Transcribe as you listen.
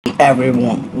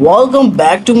everyone, welcome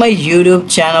back to my YouTube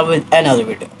channel with another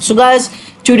video. So guys,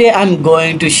 today I'm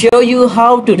going to show you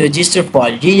how to register for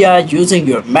YiYa using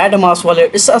your Metamask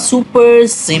wallet. It's a super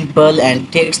simple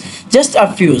and takes just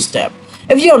a few steps.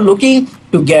 If you're looking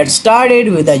to get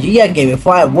started with the YiYa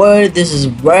GameFi world, this is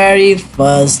very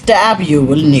first step you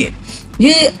will need.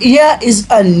 YiYa is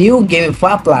a new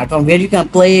GameFi platform where you can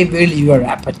play, build your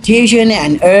reputation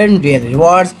and earn real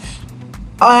rewards,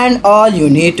 and all you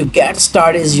need to get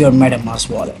started is your Metamask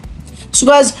wallet. So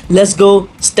guys, let's go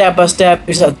step by step.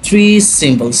 It's a three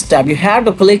simple step. You have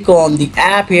to click on the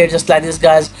app here just like this,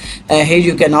 guys. Here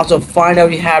you can also find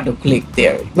out, you have to click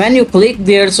there. When you click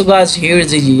there, so guys, here is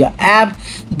the YiYa app.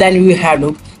 Then you have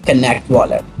to connect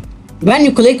wallet. When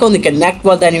you click on the connect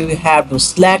wallet, then you have to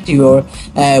select your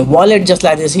wallet just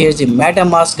like this. Here's the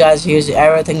Metamask, guys. Here's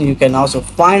everything. You can also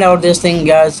find out this thing,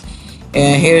 guys.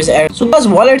 Here's so guys,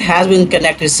 wallet has been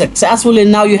connected successfully.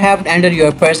 Now you have to enter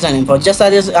your personal info just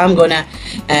like this. I'm gonna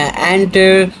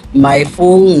enter my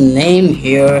full name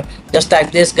here just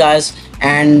like this, guys,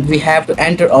 and we have to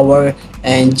enter our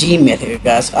Gmail here,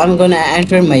 guys. I'm gonna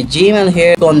enter my Gmail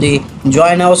here on the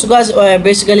join now. So guys,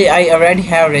 basically I already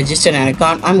have registered an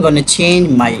account. I'm gonna change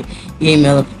my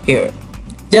email here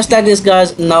just like this,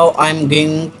 guys. Now I'm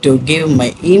going to give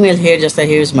my email here just like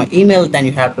here's my email. Then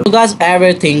you have to, so guys,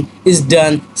 everything is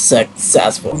done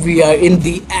successful. We are in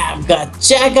the app, guys.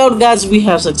 Check out, guys, we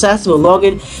have successful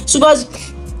login. So guys,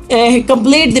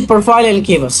 complete the profile and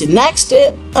KYC. Next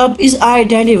up is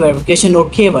identity verification or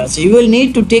KYC. You will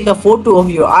need to take a photo of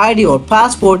your ID or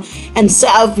passport and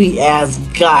selfie as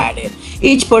guided.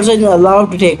 Each person is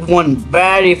allowed to take one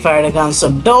verified account,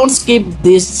 so don't skip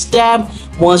this step.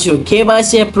 Once your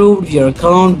KYC approved, your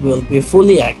account will be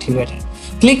fully activated.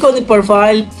 Click on the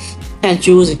profile and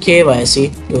choose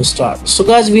KYC to start. So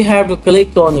guys, we have to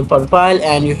click on the profile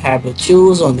and you have to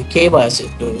choose on the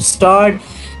KYC to start.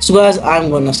 So guys,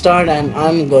 I'm gonna start and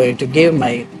I'm going to give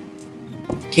my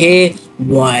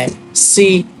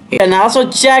KYC. And also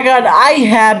check out, I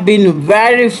have been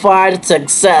verified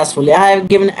successfully. I have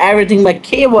given everything. My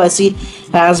KYC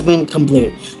has been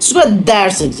completed. So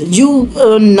that's it. You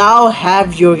now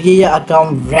have your YiYa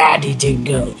account ready to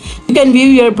go. You can view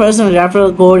your personal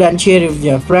referral code and share it with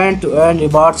your friend to earn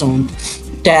rewards on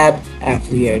tab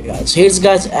affiliate, guys. Here's,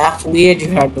 guys, affiliate.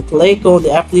 You have to click on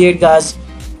the affiliate, guys.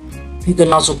 You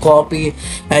can also copy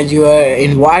your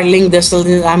invite link. This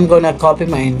is, I'm gonna copy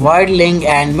my invite link,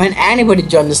 and when anybody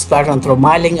joins this platform through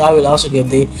my link, I will also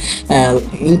give the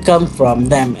income from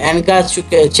them. And guys, you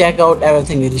can check out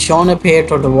everything is shown up here.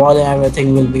 Total wallet,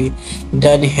 everything will be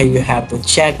done here. You have to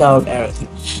check out everything.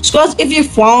 So guys, if you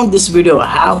found this video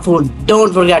helpful,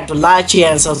 don't forget to like, share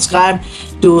and subscribe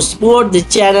to support the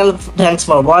channel. Thanks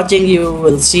for watching. You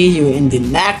will see you in the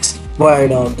next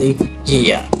word of the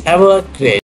YiYa. Have a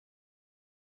great